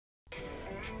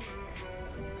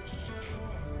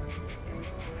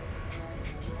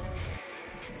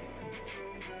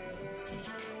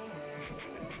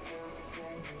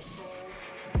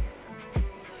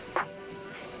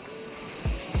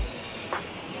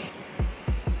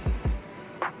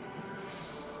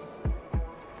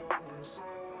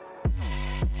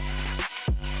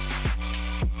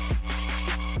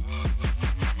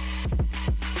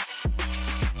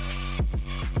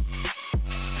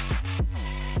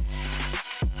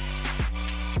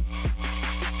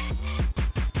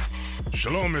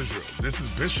Shalom, Israel. This is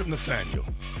Bishop Nathaniel.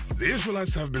 The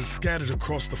Israelites have been scattered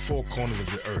across the four corners of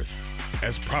the earth,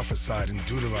 as prophesied in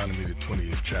Deuteronomy, the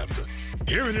 20th chapter.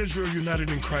 Here in Israel, united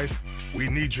in Christ, we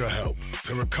need your help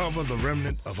to recover the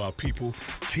remnant of our people,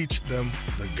 teach them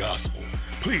the gospel.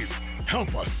 Please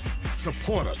help us,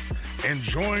 support us, and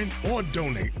join or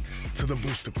donate to the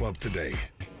Booster Club today.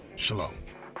 Shalom.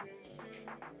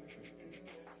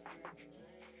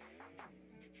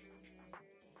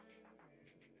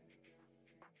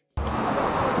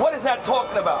 What is that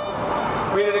talking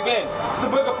about? Read it again. It's the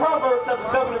book of Proverbs, chapter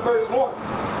 7 and verse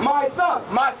 1. My son.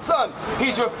 My son.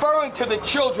 He's referring to the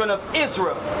children of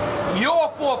Israel,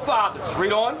 your forefathers.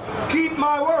 Read on. Keep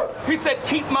my word. He said,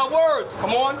 keep my words.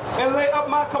 Come on. And lay up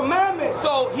my commandments.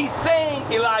 So he's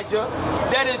saying, Elijah,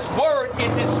 that his word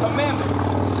is his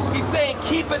commandment. He's saying,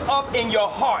 keep it up in your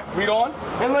heart. Read on.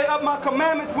 And lay up my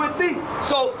commandments with thee.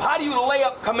 So how do you lay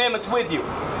up commandments with you?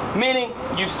 Meaning,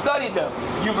 you've studied them,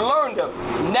 you've learned them,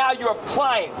 now you're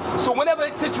applying. So whenever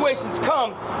situations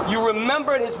come, you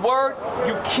remember his word,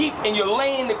 you keep and you're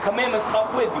laying the commandments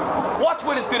up with you. Watch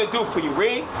what it's going to do for you.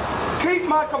 Read. Keep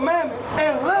my commandments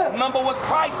and live. Remember what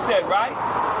Christ said, right?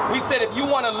 We said if you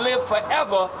want to live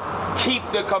forever, keep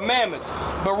the commandments.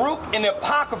 Baruch in the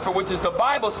Apocrypha, which is the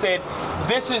Bible, said,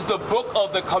 this is the book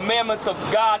of the commandments of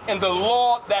God and the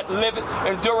law that liveth,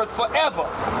 endureth forever.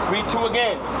 Read 2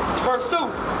 again. Verse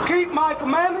 2. Keep my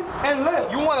commandments and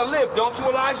live. You want to live, don't you,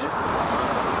 Elijah?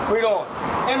 Read on.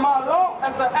 And my law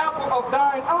as the apple of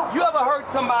thine eye. You ever heard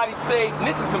somebody say, and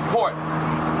this is important,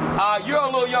 you're a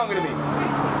little younger than me.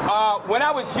 When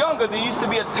I was younger, there used to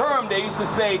be a term they used to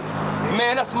say,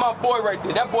 man, that's my boy right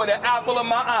there. That boy, the apple of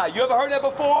my eye. You ever heard that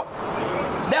before?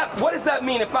 What does that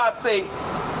mean if I say,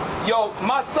 yo,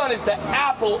 my son is the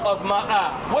apple of my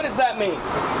eye? What does that mean?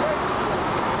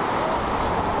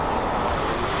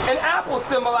 An apple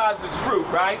symbolizes fruit,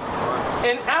 right?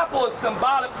 An apple is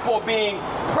symbolic for being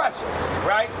precious,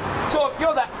 right? So if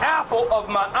you're the apple of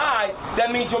my eye,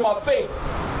 that means you're my favorite.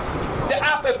 The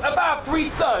apple, if I have 3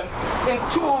 sons and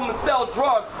 2 of them sell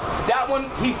drugs, that one,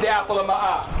 he's the apple of my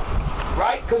eye,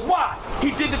 right? Because why?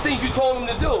 He did the things you told him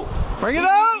to do. Bring it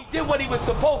up! He did what he was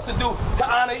supposed to do to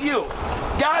honor you.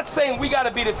 God's saying we got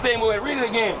to be the same way. Read it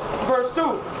again. Verse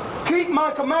 2. Keep my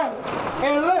commandments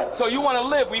and live. So you want to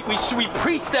live. We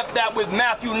precept that with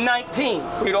Matthew 19.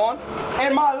 Read on.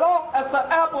 And my law as the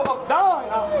apple of thine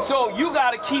eye. So you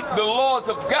got to keep the laws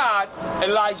of God,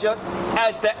 Elijah,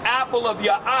 as the apple of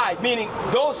your eye. Meaning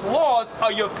those laws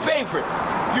are your favorite.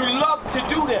 You love to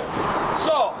do them.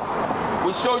 So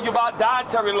we showed you about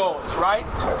dietary laws, right?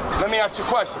 Let me ask you a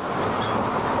question.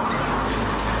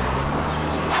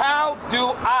 How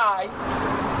do I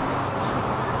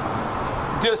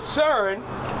discern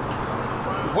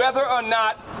whether or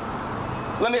not,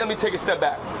 let me take a step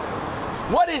back.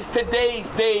 What is today's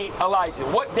day, Elijah?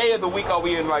 What day of the week are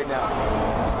we in right now?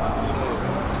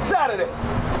 Saturday.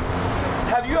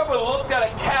 Have you ever looked at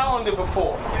a calendar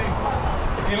before?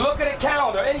 If you look at a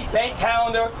calendar, any bank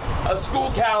calendar, a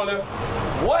school calendar,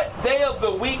 what day of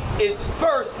the week is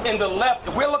first in the left?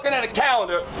 If we're looking at a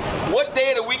calendar, what day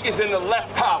of the week is in the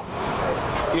left column?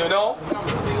 You know?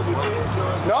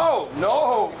 No.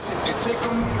 No.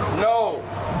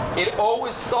 It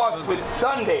always starts with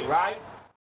Sunday, right?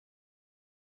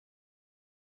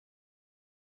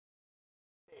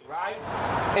 Right?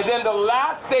 And then the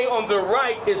last day on the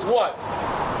right is what?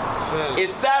 Saturday.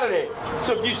 It's Saturday.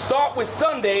 So if you start with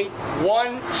Sunday,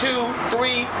 1, 2,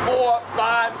 3, 4,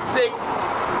 5, 6,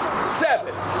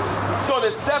 7. So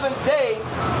the 7th day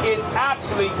is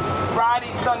actually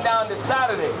Friday, sundown to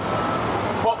Saturday.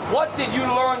 But what did you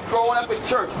learn growing up in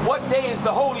church? What day is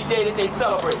the holy day that they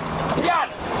celebrate? Be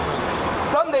honest.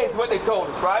 Sunday is what they told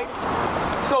us, right?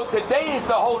 So today is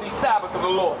the holy Sabbath of the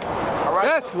Lord. All right?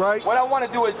 That's right. What I want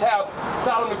to do is have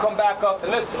Solomon come back up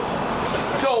and listen.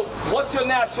 So, what's your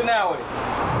nationality?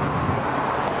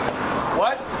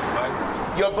 What?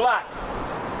 Black. You're black.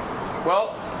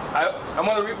 Well, I'm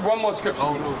going to read one more scripture.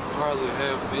 Oh, no, probably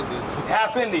half Indian.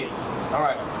 Half Indian. All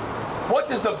right. What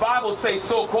does the Bible say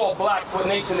so-called blacks, what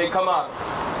nation they come out of?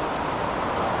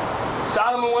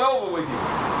 Solomon went over with you.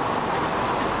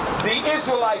 The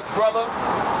Israelites, brother.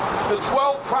 The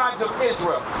 12 tribes of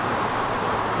Israel.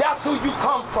 That's who you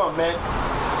come from, man.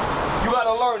 You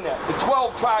gotta learn that. The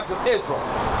 12 tribes of Israel.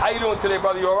 How you doing today,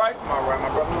 brother? You all right? I'm all right, my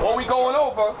brother. What we going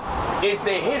over is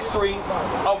the history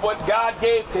of what God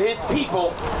gave to his people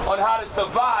on how to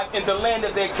survive in the land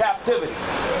of their captivity.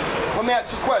 Let me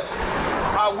ask you a question.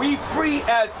 Are we free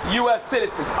as U.S.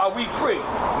 citizens? Are we free?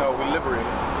 No, we're liberated.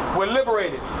 We're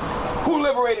liberated. Who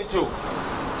liberated you?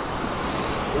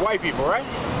 The white people, right?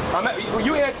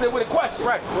 You answered with a question.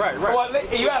 Right. Well,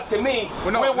 you're asking me,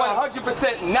 well, no, we're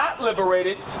 100% not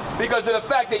liberated because of the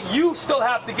fact that you still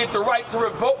have to get the right to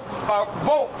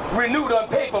vote renewed on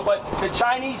paper, but the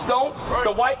Chinese don't,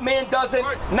 the white man doesn't,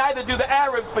 neither do the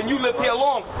Arabs, but you lived here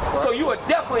long. So you are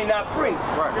definitely not free.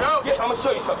 Right. I'm going to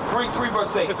show you something. 3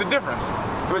 verse 8. It's a difference.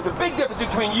 There's a big difference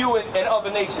between you and other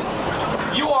nations.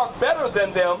 You are better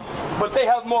than them, but they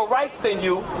have more rights than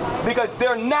you because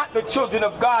they're not the children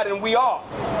of God and we are.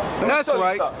 That's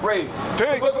right. Read.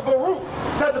 The book of Baruch,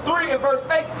 chapter 3 and verse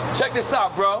 8. Check this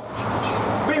out, bro.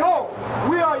 Behold,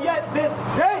 we are yet this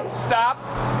day. Stop.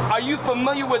 Are you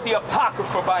familiar with the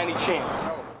Apocrypha by any chance?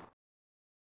 No.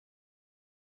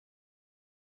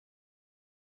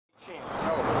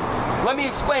 Let me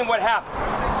explain what happened.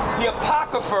 The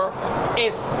Apocrypha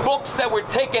is books that were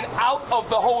taken out of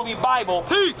the Holy Bible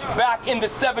back in the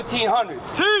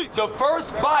 1700s. The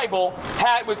first Bible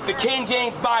was the King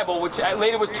James Bible, which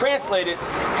later was translated,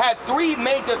 had 3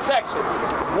 major sections.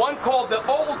 One called the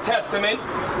Old Testament,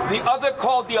 the other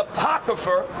called the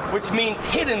Apocrypha, which means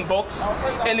hidden books,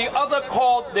 and the other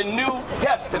called the New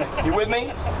Testament. You with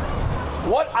me?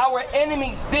 What our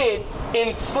enemies did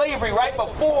in slavery right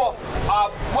before,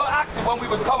 well actually when we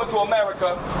was coming to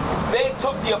America, they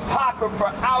took the Apocrypha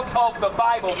out of the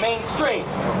Bible mainstream.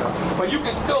 But you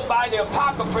can still buy the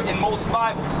Apocrypha in most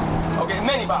Bibles. Okay,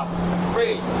 many Bibles.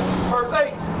 Read. Verse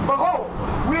 8. Behold,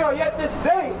 we are yet this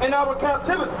day in our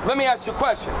captivity. Let me ask you a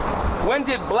question. When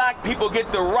did black people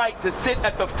get the right to sit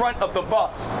at the front of the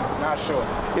bus? Not sure.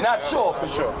 You're not sure? Not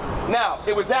sure. Now,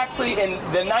 it was actually in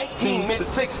the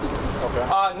mid-60s. Okay.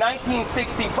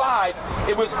 1965,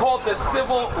 it was called the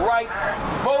Civil Rights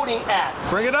Voting Act.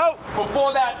 Bring it out.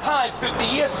 Before that time, 50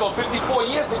 years ago, 54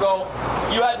 years ago,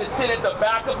 you had to sit at the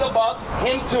back of the bus,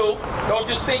 him too. Don't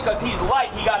just think because he's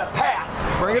light, he got a pass.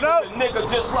 Bring it out. A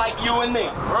nigga just like you and me.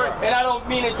 Right. And I don't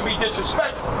mean it to be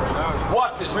disrespectful.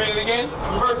 Watch this, read it again.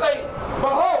 Verse 8.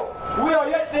 Behold, we are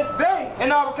yet this day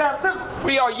in our captivity.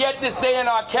 We are yet this day in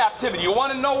our captivity. You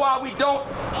want to know why we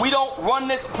don't run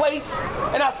this place?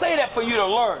 And I say that for you to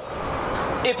learn.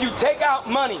 If you take out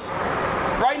money,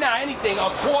 right now, anything, a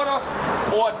quarter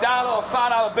or $1 or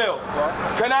 $5 bill,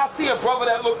 can I see a brother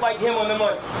that look like him on the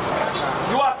money?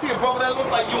 Do I see a brother that look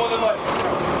like you on the money?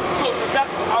 So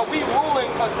are we ruling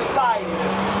a society?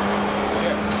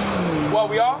 Yeah. Well,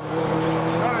 we are?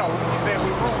 No. You said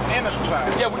we rule in a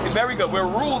society. Yeah, very good. We're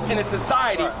ruled in a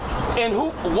society. And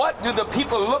what do the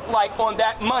people look like on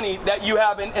that money that you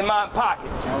have in my pocket?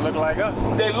 They don't look like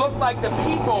us. They look like the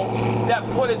people that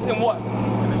put us in what?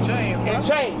 In the chains. In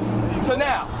chains. So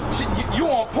now, you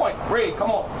on point. Read,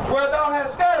 come on. Where thou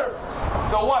hast scattered.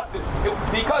 So watch this.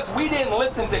 Because we didn't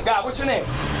listen to God. What's your name?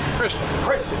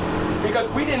 Christian. Because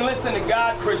we didn't listen to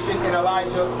God, Christian, and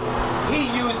Elijah, he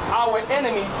used our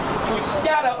enemies to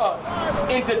scatter us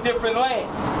into different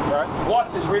lands. Right.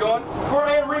 Watch this, read on. For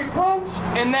a reproach.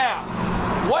 And now,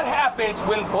 what happens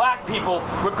when black people,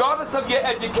 regardless of your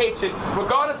education,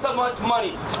 regardless of much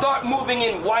money, start moving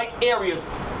in white areas?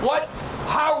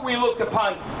 How are we looked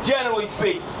upon, generally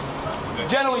speaking?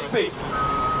 Generally speaking.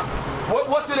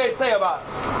 What do they say about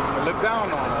us? They look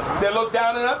down on us. They look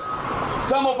down on us?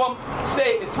 Some of them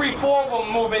say 3, 4 of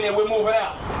them moving and we're moving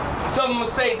out. Some of them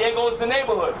say there goes the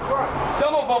neighborhood.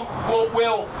 Some of them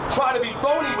will try to be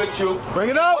phony with you. Bring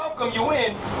it up. Welcome you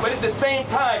in, but at the same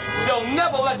time, they'll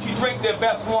never let you drink their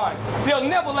best wine. They'll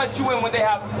never let you in when they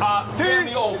have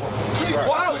family over.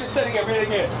 Why would it say again? Read it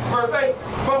again. Verse 8.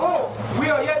 Behold, we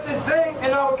are yet this day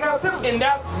in our captivity. And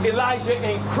that's Elijah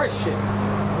and Christian.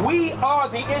 We are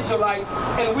the Israelites,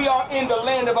 and we are in the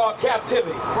land of our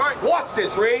captivity. Right. Watch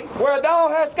this, read. Where thou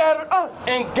hast scattered us.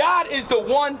 And God is the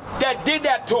one that did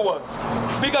that to us.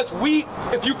 Because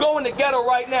if you go in the ghetto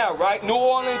right now, right? New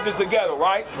Orleans is a ghetto,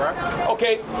 right? Right.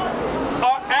 Okay.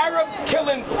 Are Arabs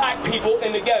killing black people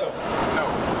in the ghetto? No.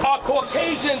 Are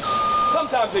Caucasians,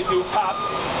 sometimes they do, pops.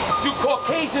 Do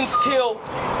Caucasians kill?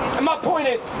 And my point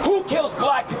is, who kills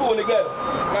black people in the ghetto?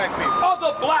 Black people.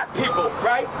 other black people,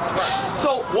 right?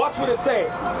 So watch what it's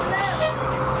saying.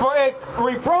 For a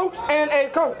reproach and a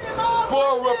curse.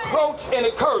 For a reproach and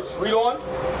a curse. Read on.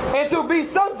 And to be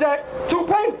subject to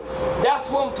payments. That's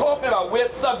what I'm talking about. We're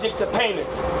subject to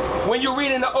payments. When you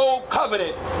read in the Old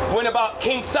Covenant, when about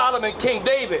King Solomon, King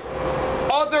David,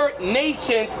 other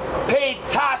nations paid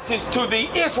taxes to the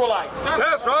Israelites.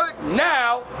 That's right.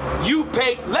 Now,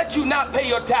 let you not pay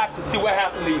your taxes. See what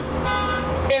happened to you.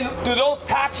 And do those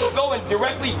taxes go and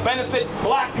directly benefit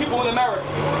black people in America?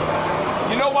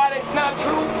 You know why that's not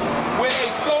true? When a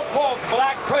so-called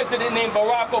black president named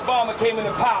Barack Obama came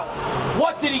into power,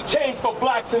 what did he change for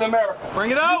blacks in America?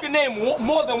 Bring it out. You can name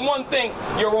more than one thing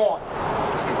you're on.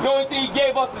 The only thing he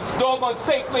gave us is doggone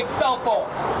SafeLink cell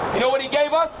phones. You know what he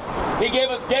gave us? He gave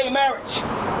us gay marriage.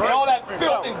 And all that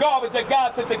filth and garbage that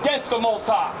God sets against the Most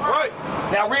High. Right.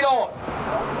 Now read on.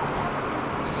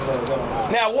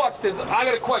 Now watch this. I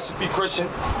got a question for you, Christian.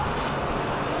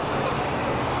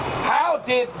 How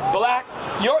did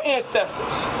your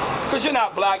ancestors, because you're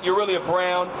not black, you're really a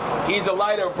brown, he's a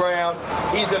lighter brown,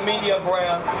 he's a medium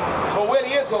brown, but we're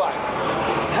the Israelites.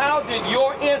 How did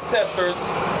your ancestors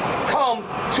come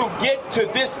to get to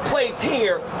this place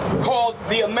here called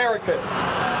the Americas?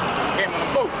 Came on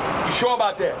a boat. You sure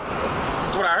about that?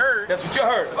 That's what I heard. That's what you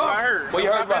heard? That's what I heard. Well,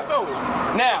 you heard about it. Told.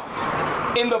 Now,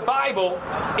 in the Bible,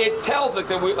 it tells us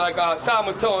that like Psalm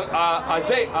was telling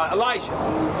Elijah,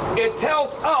 it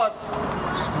tells us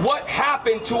what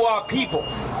happened to our people.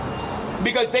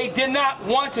 Because they did not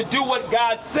want to do what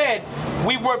God said,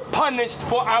 we were punished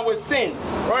for our sins.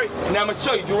 Right. Now I'm going to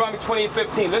show you Deuteronomy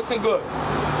 28:15. Listen good.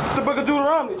 It's the book of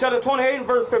Deuteronomy, chapter 28 and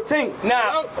verse 15.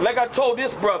 Now, like I told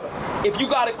this brother, if you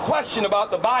got a question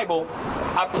about the Bible,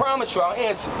 I promise you I'll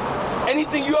answer.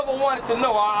 Anything you ever wanted to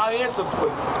know, I'll answer for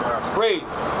you. Read.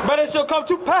 But it shall come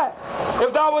to pass,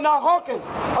 if thou wilt not hearken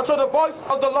unto the voice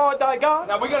of the Lord thy God.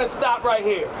 Now we're going to stop right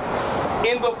here.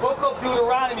 In the book of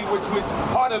Deuteronomy, which was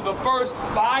part of the first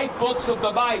 5 books of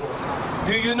the Bible,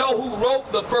 do you know who wrote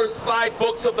the first 5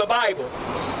 books of the Bible?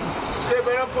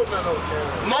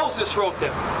 Moses wrote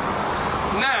them.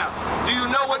 Now, do you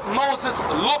know what Moses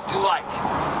looked like?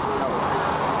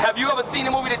 Have you ever seen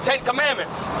the movie The 10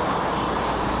 Commandments?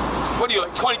 What are you,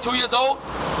 like 22 years old?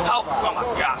 How? Oh my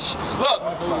gosh. Look.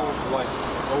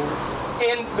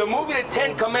 In the movie The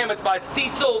 10 Commandments by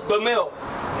Cecil DeMille,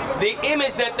 the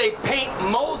image that they paint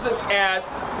Moses as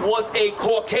was a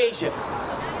Caucasian.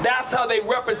 That's how they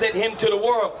represent him to the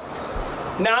world.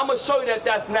 Now I'm going to show you that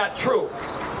that's not true.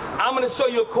 I'm going to show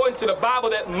you according to the Bible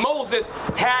that Moses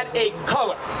had a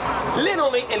color.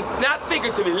 Literally, and not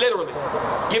figuratively, literally.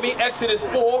 Give me Exodus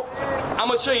 4. I'm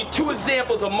going to show you 2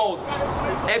 examples of Moses.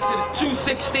 Exodus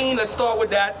 2:16, let's start with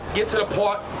that. Get to the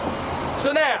part.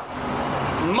 So now,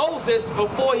 Moses,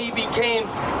 before he became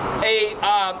a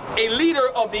leader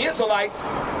of the Israelites,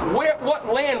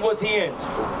 what land was he in?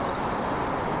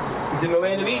 He's in the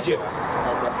land of Egypt.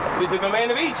 He's in the land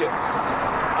of Egypt.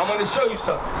 I'm going to show you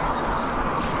something.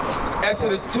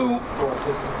 Exodus 2.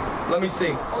 Let me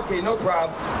see. Okay, no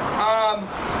problem.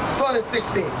 Start at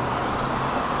 16.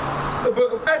 The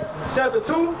book of Exodus, chapter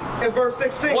 2 and verse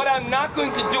 16. What I'm not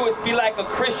going to do is be like a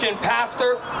Christian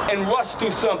pastor and rush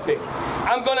through something.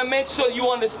 I'm going to make sure you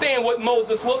understand what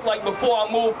Moses looked like before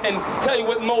I move and tell you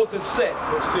what Moses said.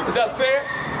 Is that fair?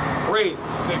 Read.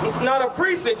 Now the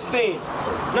priest, 16.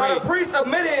 now the priest of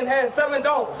Midian had 7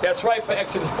 daughters. That's right for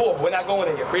Exodus 4. We're not going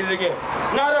in here. Read it again.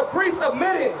 Now the priest of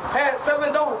Midian had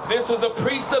 7 daughters. This was a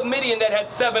priest of Midian that had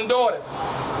 7 daughters.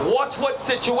 Watch what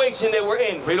situation they were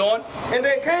in. Read on. And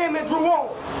they came and drew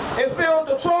water and filled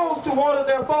the troughs to water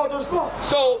their father's flock.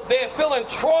 So they're filling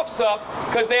troughs up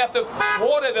because they have to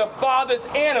water their father's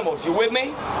animals. You with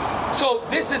me? So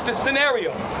this is the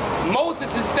scenario.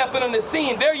 Moses is stepping on the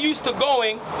scene. They're used to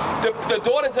going, the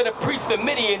daughters of the priest of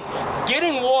Midian,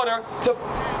 getting water to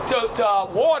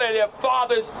water their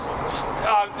father's,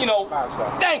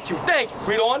 thank you.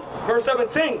 Read on. Verse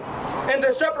 17. And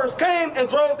the shepherds came and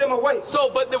drove them away. So,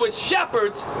 but there were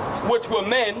shepherds, which were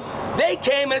men. They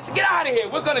came and said, get out of here.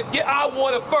 We're going to get our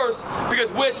water first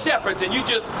because we're shepherds and you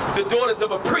just the daughters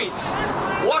of a priest.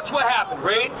 Watch what happened,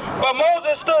 read. But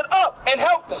Moses stood up and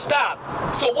helped them. Stop.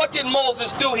 So what did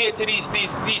Moses do here to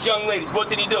these young ladies? What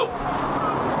did he do?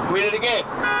 Read it again.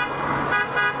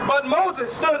 But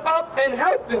Moses stood up and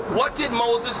helped them. What did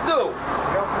Moses do?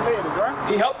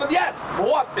 He helped them, yes. But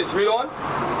watch this, read on.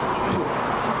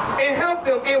 And helped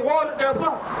them and watered their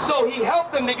flock. So he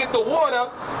helped them to get the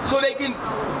water so they can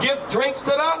give drinks to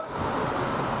the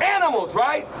animals,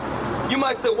 right? You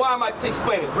might say, why am I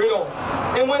explaining? Read on.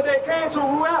 And when they came to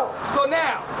Ruel, So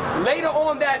now, later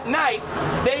on that night,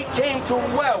 they came to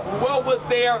Ruel. Ruel was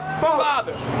their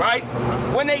father, right?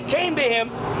 When they came to him,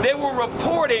 they were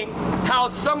reporting how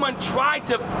someone tried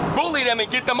to bully them and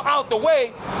get them out the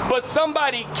way, but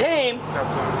somebody came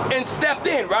and stepped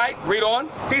in, right? Read on.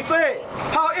 he said,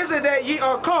 how is it that ye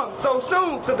are come so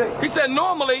soon today? He said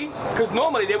normally, because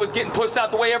normally they was getting pushed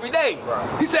out the way every day.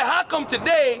 He said, how come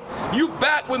today you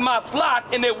back with my flock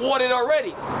and they watered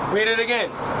already? Read it again.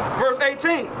 Verse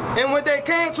 18, and when they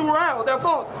came to Ruel, their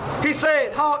father, he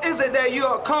said, how is it that you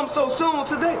are come so soon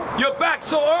today? You're back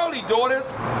so early, daughters.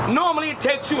 Normally it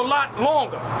takes you a lot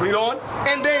longer. Read on.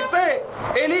 And they said,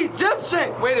 an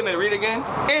Egyptian. Wait a minute, read again.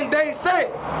 And they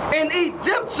said, an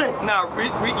Egyptian. Now, read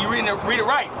it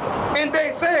right. And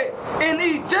they said, an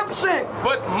Egyptian.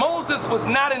 But Moses was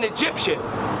not an Egyptian.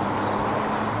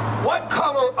 What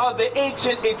color are the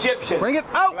ancient Egyptians? Bring it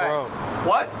out. Bro,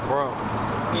 What? bro.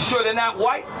 You sure they're not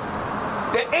white?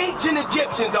 The ancient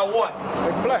Egyptians are what?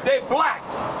 They're black. They're black.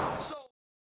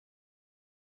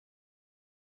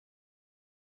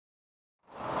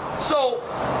 So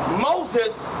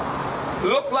Moses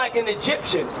looked like an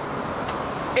Egyptian.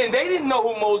 And they didn't know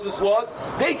who Moses was.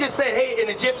 They just said, hey, an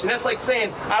Egyptian. That's like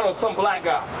saying, I don't know, some black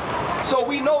guy. So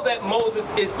we know that Moses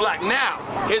is black. Now,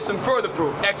 here's some further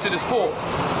proof. Exodus 4.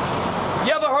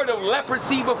 You ever heard of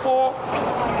leprosy before?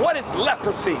 What is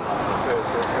leprosy? It's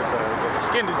a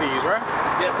skin disease, right?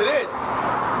 Yes, it is.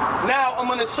 Now, I'm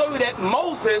going to show you that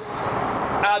Moses,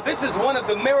 this is one of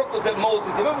the miracles that Moses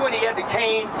did. Remember when he had the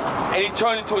cane and he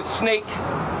turned into a snake?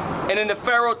 And then the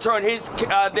Pharaoh turned his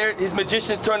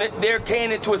magicians turned their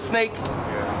cane into a snake?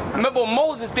 Remember,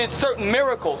 Moses did certain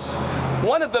miracles.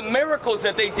 One of the miracles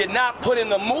that they did not put in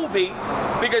the movie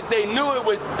because they knew it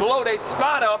was blow their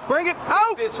spot up. Bring it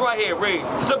out. This right here, read.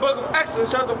 It's the book of Exodus,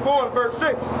 chapter 4, and verse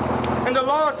 6. And the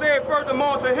Lord said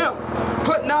furthermore to him,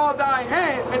 put now thy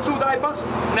hand into thy bosom.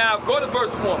 Now, go to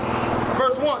verse 1.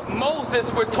 Verse 1.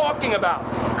 Moses we're talking about.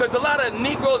 Because a lot of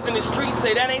Negroes in the streets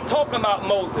say that ain't talking about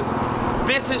Moses.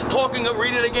 This is talking,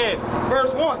 read it again.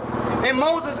 Verse 1. And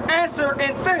Moses answered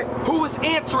and said. Who is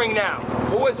answering now?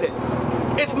 Who is it?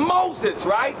 It's Moses,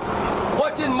 right?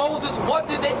 What did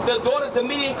the daughters of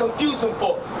Midian confuse him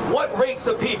for? What race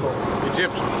of people?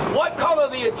 Egyptian. What color are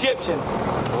the Egyptians?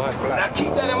 Black. Now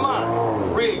keep that in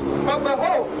mind. Read. But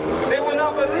behold, they will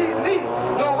not believe me,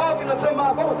 nor hearken unto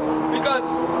my voice. Because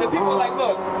the people are like,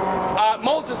 look,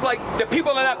 Moses, like, the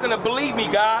people are not going to believe me,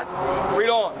 God. Read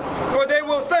on. For they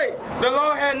will say, the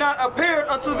Lord had not appeared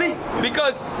unto thee.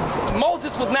 Because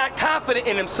Moses was not confident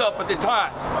in himself at the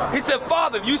time. He said,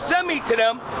 Father, if you send me to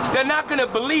them, they're not going to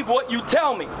believe what you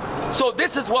tell me. So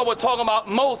this is what we're talking about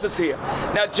Moses here.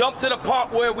 Now jump to the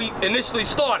part where we initially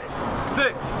started.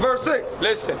 6. Verse 6.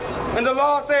 Listen. And the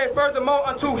Lord said furthermore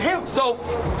unto him. So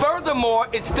furthermore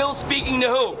is still speaking to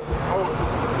who?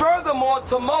 Furthermore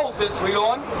to Moses, read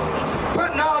on.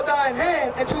 Put now thine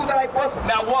hand into thy bosom.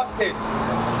 Now watch this.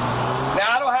 Now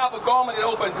I don't have a garment that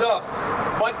opens up,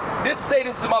 but this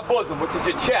is my bosom, which is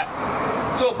your chest.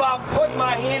 So if I put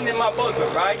my hand in my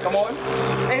bosom, right? Come on.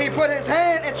 And he put his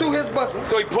hand into his bosom.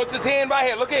 So he puts his hand right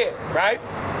here, look here, right?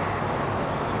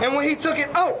 And when he took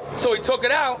it out, So he took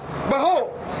it out.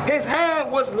 behold, his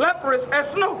hand was leprous as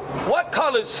snow. What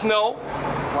color is snow?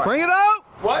 Bring it out.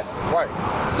 What?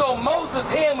 White. So Moses'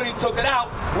 hand, when he took it out,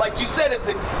 like you said, it's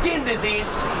a skin disease,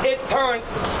 it turns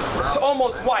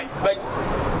almost white, like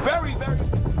very, very.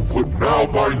 Put now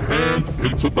thine hand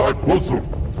into thy bosom.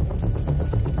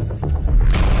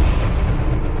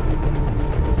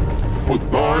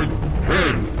 Put thine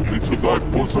hand into thy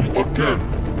bosom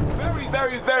again.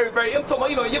 Very. I'm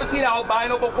talking about, you ever seen an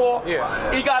albino before?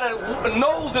 Yeah. He got a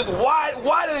nose that's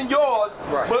wider than yours,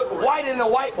 Right. but whiter than a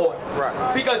white boy.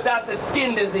 Right. Because that's a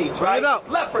skin disease, right? it out. It's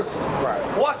leprosy.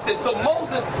 Right. Watch this. So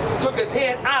Moses took his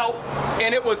hand out,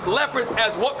 and it was leprous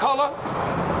as what color?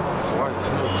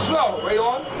 Snow. Right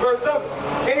on. Verse 7.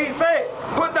 And he said,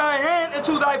 put thy hand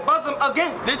into thy bosom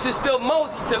again. This is still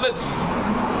Moses. He said, listen,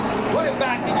 put it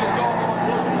back in your doggone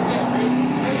bosom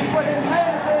again. And he put his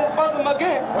hand into his bosom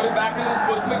again. Put it back in his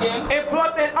bosom again. And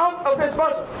plucked it out of his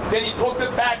bosom. Then he put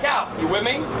it back out. You with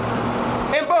me?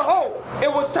 And behold,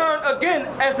 it was turned again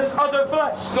as his other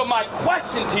flesh. So my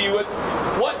question to you is,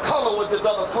 what color was his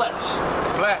other flesh?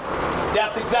 Black.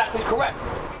 That's exactly correct.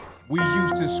 We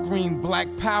used to scream black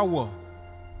power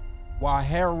while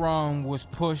Heron was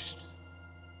pushed.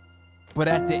 But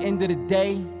at the end of the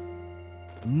day,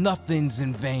 nothing's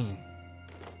in vain.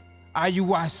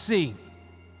 IUIC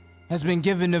has been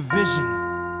given a vision.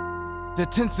 The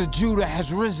tents of Judah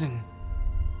has risen.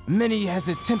 Many has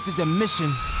attempted the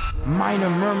mission, Minor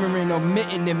murmuring,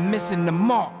 omitting, and missing the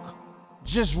mark.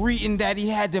 Just reading that he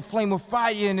had the flame of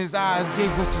fire in his eyes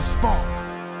gave us the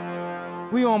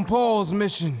spark. We on Paul's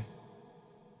mission.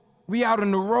 We out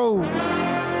on the road,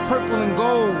 purple and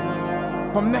gold.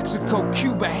 From Mexico,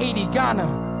 Cuba, Haiti,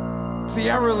 Ghana,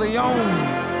 Sierra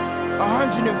Leone.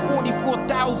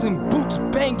 144,000 boots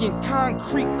banging,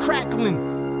 concrete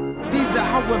crackling. These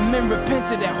are our men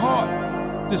repented at heart.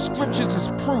 The scriptures is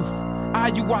proof.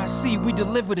 IUIC, we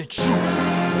deliver the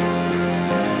truth.